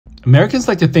Americans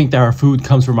like to think that our food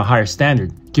comes from a higher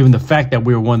standard, given the fact that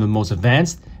we are one of the most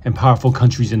advanced and powerful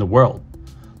countries in the world.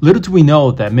 Little do we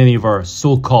know that many of our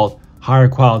so-called higher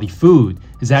quality food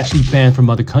is actually banned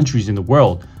from other countries in the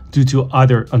world due to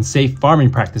either unsafe farming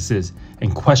practices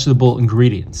and questionable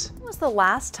ingredients. When was the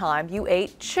last time you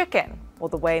ate chicken? Well,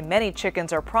 the way many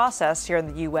chickens are processed here in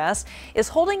the U.S. is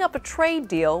holding up a trade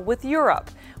deal with Europe.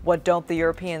 What don't the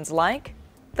Europeans like?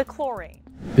 The chlorine.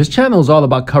 This channel is all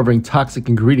about covering toxic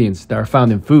ingredients that are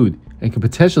found in food and can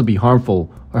potentially be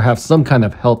harmful or have some kind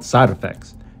of health side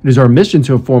effects. It is our mission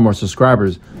to inform our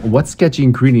subscribers on what sketchy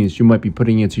ingredients you might be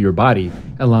putting into your body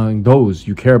and allowing those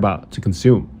you care about to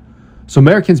consume. So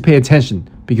Americans, pay attention,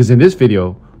 because in this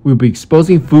video, we will be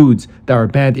exposing foods that are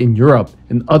banned in Europe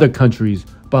and other countries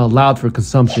but allowed for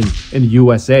consumption in the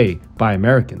USA by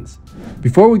Americans.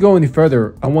 Before we go any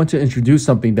further, I want to introduce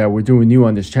something that we're doing new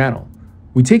on this channel.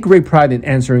 We take great pride in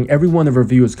answering every one of our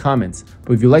viewers' comments,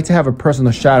 but if you'd like to have a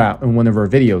personal shout out in one of our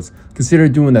videos, consider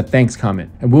doing a thanks comment,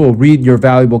 and we will read your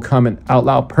valuable comment out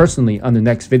loud personally on the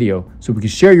next video so we can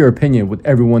share your opinion with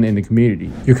everyone in the community.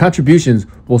 Your contributions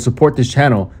will support this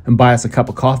channel and buy us a cup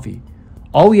of coffee.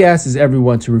 All we ask is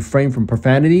everyone to refrain from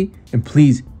profanity and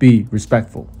please be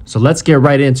respectful. So let's get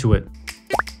right into it.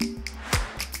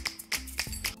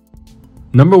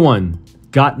 Number 1.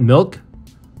 Got milk?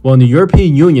 Well, in the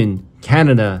European Union,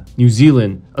 Canada, New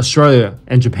Zealand, Australia,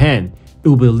 and Japan, it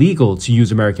will be illegal to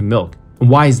use American milk. And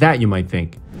why is that, you might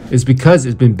think? It's because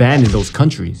it's been banned in those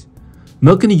countries.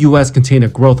 Milk in the US contains a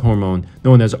growth hormone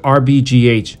known as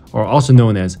RBGH, or also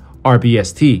known as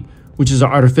RBST, which is an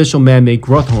artificial man-made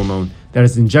growth hormone that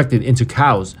is injected into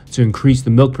cows to increase the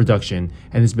milk production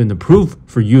and has been approved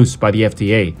for use by the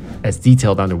FDA, as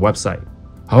detailed on their website.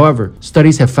 However,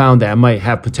 studies have found that it might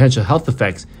have potential health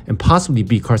effects and possibly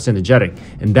be carcinogenic,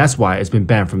 and that's why it's been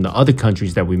banned from the other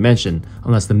countries that we mentioned,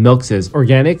 unless the milk says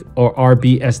organic or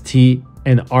RBST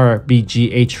and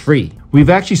RBGH free. We've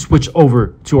actually switched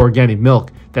over to organic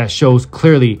milk that shows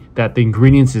clearly that the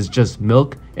ingredients is just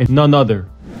milk and none other.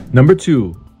 Number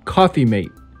 2. Coffee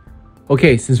Mate.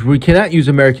 Okay, since we cannot use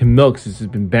American milk since it's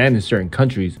been banned in certain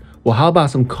countries, well, how about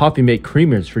some Coffee Mate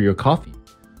creamers for your coffee?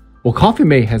 Well, Coffee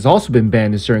Mate has also been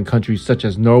banned in certain countries such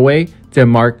as Norway,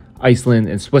 Denmark, Iceland,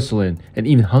 and Switzerland, and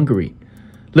even Hungary.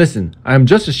 Listen, I am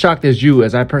just as shocked as you,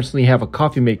 as I personally have a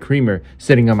Coffee Mate creamer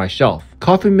sitting on my shelf.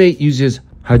 Coffee Mate uses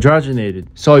hydrogenated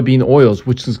soybean oils,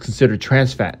 which is considered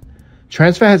trans fat.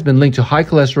 Trans fat has been linked to high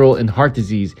cholesterol and heart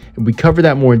disease, and we cover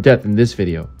that more in depth in this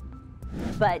video.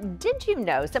 But did you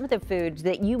know some of the foods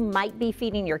that you might be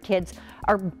feeding your kids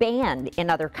are banned in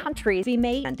other countries? Be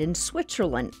made in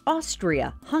Switzerland,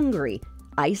 Austria, Hungary,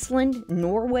 Iceland,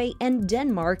 Norway, and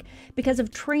Denmark because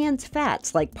of trans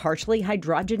fats like partially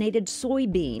hydrogenated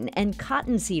soybean and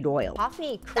cottonseed oil.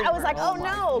 Coffee creamer. I was like, oh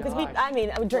no, because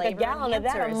I would drink a gallon of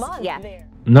that a month. Yeah.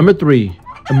 Number 3.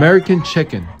 American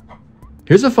chicken.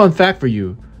 Here's a fun fact for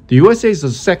you. The USA is the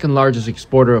second largest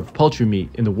exporter of poultry meat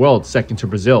in the world, second to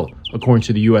Brazil, according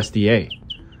to the USDA.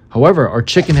 However, our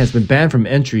chicken has been banned from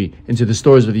entry into the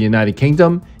stores of the United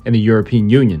Kingdom and the European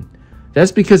Union.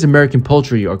 That's because American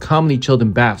poultry are commonly chilled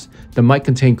in baths that might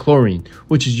contain chlorine,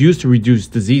 which is used to reduce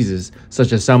diseases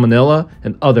such as salmonella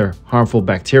and other harmful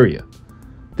bacteria.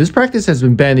 This practice has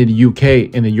been banned in the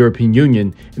UK and the European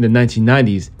Union in the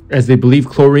 1990s, as they believe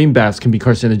chlorine baths can be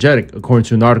carcinogenic, according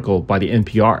to an article by the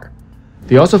NPR.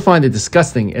 They also find it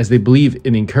disgusting, as they believe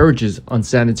it encourages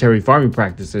unsanitary farming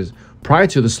practices prior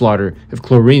to the slaughter if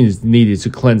chlorine is needed to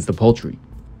cleanse the poultry.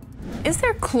 Is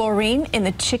there chlorine in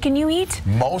the chicken you eat?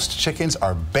 Most chickens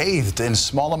are bathed in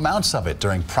small amounts of it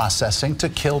during processing to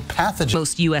kill pathogens.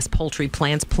 Most U.S. poultry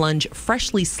plants plunge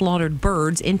freshly slaughtered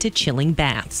birds into chilling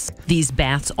baths. These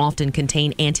baths often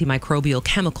contain antimicrobial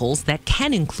chemicals that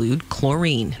can include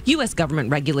chlorine. U.S. government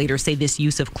regulators say this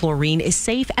use of chlorine is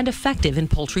safe and effective in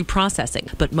poultry processing,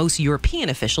 but most European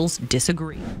officials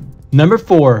disagree. Number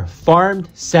 4. Farmed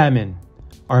salmon.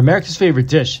 Our America's favorite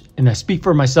dish, and I speak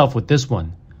for myself with this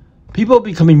one. People are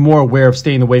becoming more aware of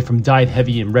staying away from diet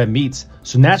heavy in red meats,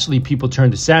 so naturally people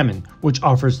turn to salmon, which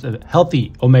offers a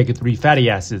healthy omega-3 fatty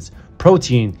acids,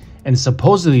 protein, and is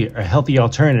supposedly a healthy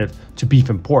alternative to beef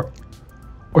and pork.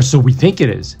 Or so we think it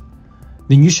is.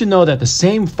 Then you should know that the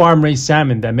same farm-raised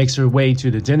salmon that makes their way to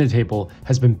the dinner table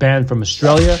has been banned from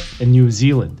Australia and New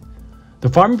Zealand. The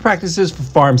farming practices for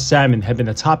farmed salmon have been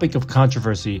a topic of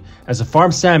controversy, as the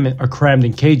farmed salmon are crammed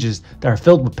in cages that are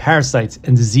filled with parasites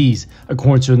and disease,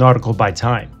 according to an article by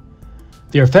Time.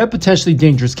 They are fed potentially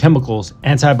dangerous chemicals,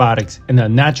 antibiotics, and a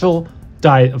natural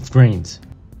diet of grains.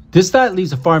 This diet leaves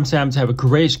the farmed salmon to have a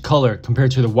grayish color compared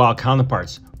to their wild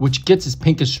counterparts, which gets its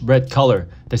pinkish red color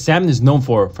that salmon is known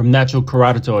for from natural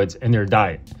keratoids in their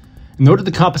diet. In order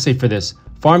to compensate for this,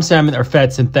 farm salmon are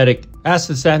fed synthetic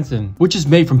astaxanthin, which is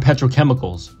made from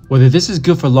petrochemicals. Whether this is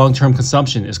good for long-term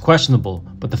consumption is questionable,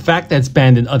 but the fact that it's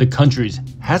banned in other countries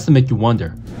has to make you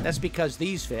wonder. That's because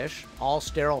these fish, all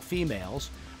sterile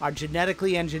females, are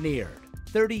genetically engineered.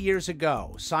 30 years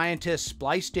ago, scientists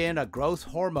spliced in a growth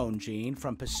hormone gene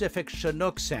from Pacific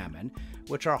Chinook salmon,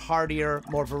 which are hardier,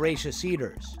 more voracious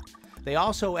eaters. They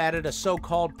also added a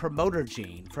so-called promoter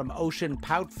gene from ocean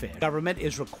poutfish. The government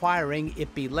is requiring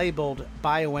it be labeled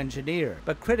bioengineered,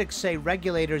 but critics say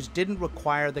regulators didn't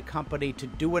require the company to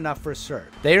do enough research.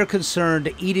 They are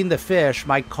concerned eating the fish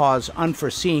might cause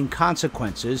unforeseen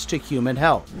consequences to human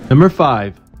health. Number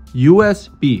 5. U.S.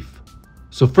 beef.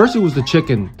 So first it was the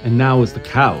chicken, and now it's the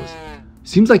cows.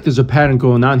 Seems like there's a pattern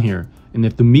going on here, and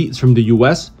if the meat is from the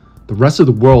U.S., the rest of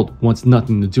the world wants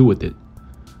nothing to do with it.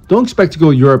 Don't expect to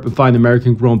go to Europe and find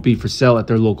American-grown beef for sale at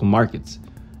their local markets.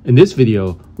 In this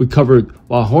video, we covered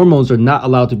while hormones are not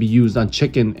allowed to be used on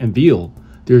chicken and veal,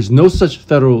 there is no such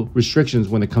federal restrictions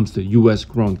when it comes to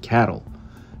US-grown cattle.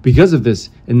 Because of this,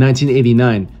 in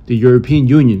 1989, the European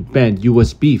Union banned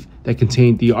US beef that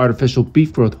contained the artificial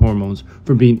beef growth hormones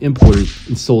from being imported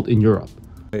and sold in Europe.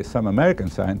 Some American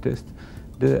scientists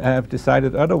have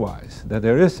decided otherwise, that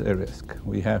there is a risk.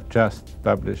 We have just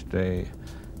published a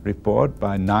report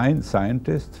by 9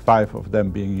 scientists, 5 of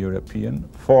them being European,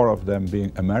 4 of them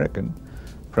being American,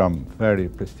 from very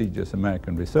prestigious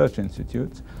American research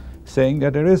institutes, saying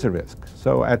that there is a risk.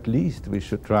 So at least we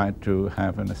should try to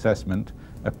have an assessment,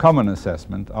 a common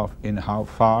assessment of in how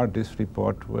far this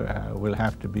report will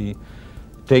have to be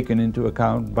taken into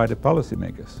account by the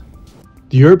policymakers.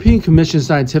 The European Commission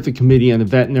Scientific Committee on the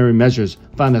Veterinary Measures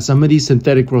found that some of these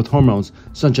synthetic growth hormones,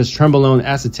 such as trenbolone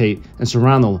acetate and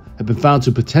seronal, have been found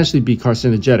to potentially be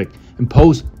carcinogenic and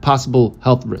pose possible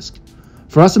health risk.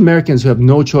 For us Americans who have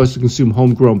no choice to consume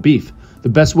homegrown beef, the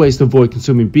best ways to avoid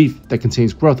consuming beef that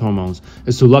contains growth hormones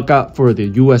is to look out for the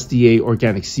USDA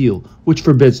organic seal, which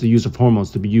forbids the use of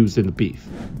hormones to be used in the beef.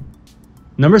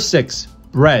 Number 6.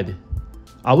 Bread.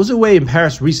 I was away in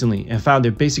Paris recently and found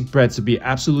their basic breads to be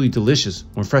absolutely delicious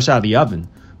when fresh out of the oven,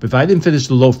 but if I didn't finish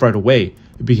the loaf right away,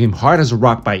 it became hard as a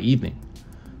rock by evening.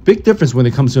 Big difference when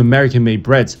it comes to American-made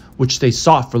breads, which stay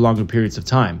soft for longer periods of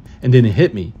time, and then it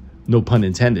hit me, no pun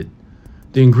intended.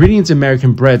 The ingredients in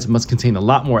American breads must contain a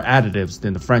lot more additives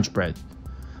than the French bread.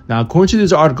 Now, according to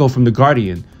this article from The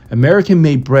Guardian,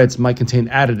 American-made breads might contain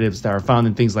additives that are found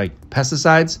in things like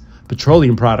pesticides,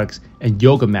 petroleum products, and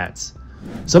yoga mats.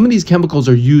 Some of these chemicals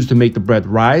are used to make the bread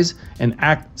rise and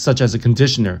act such as a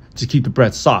conditioner to keep the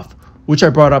bread soft, which I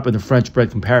brought up in the French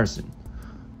bread comparison.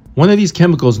 One of these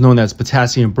chemicals, known as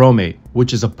potassium bromate,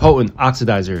 which is a potent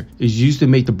oxidizer, is used to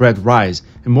make the bread rise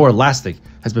and more elastic,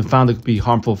 has been found to be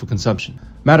harmful for consumption.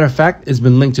 Matter of fact, it's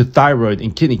been linked to thyroid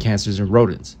and kidney cancers in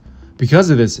rodents.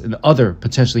 Because of this and other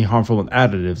potentially harmful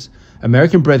additives,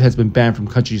 American bread has been banned from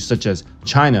countries such as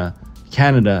China,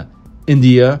 Canada,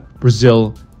 India,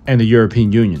 Brazil, and the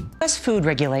European Union. U.S. food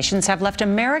regulations have left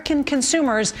American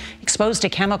consumers exposed to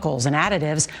chemicals and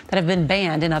additives that have been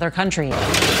banned in other countries.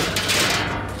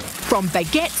 From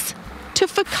baguettes to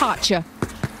focaccia,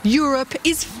 Europe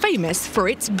is famous for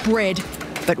its bread,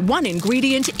 but one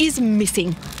ingredient is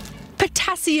missing.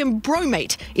 Potassium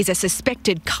bromate is a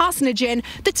suspected carcinogen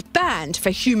that's banned for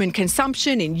human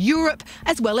consumption in Europe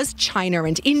as well as China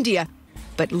and India,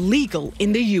 but legal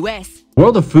in the US. The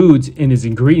world of foods and its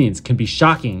ingredients can be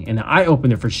shocking and an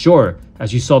eye-opener for sure,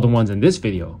 as you saw the ones in this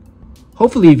video.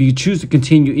 Hopefully, if you choose to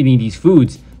continue eating these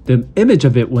foods, the image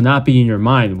of it will not be in your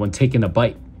mind when taking a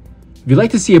bite. If you'd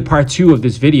like to see a part 2 of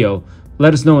this video,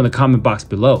 let us know in the comment box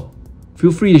below.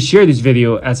 Feel free to share this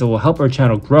video as it will help our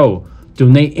channel grow.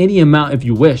 Donate any amount if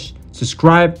you wish,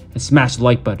 subscribe, and smash the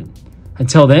like button.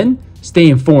 Until then, stay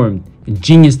informed, and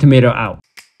Genius Tomato out.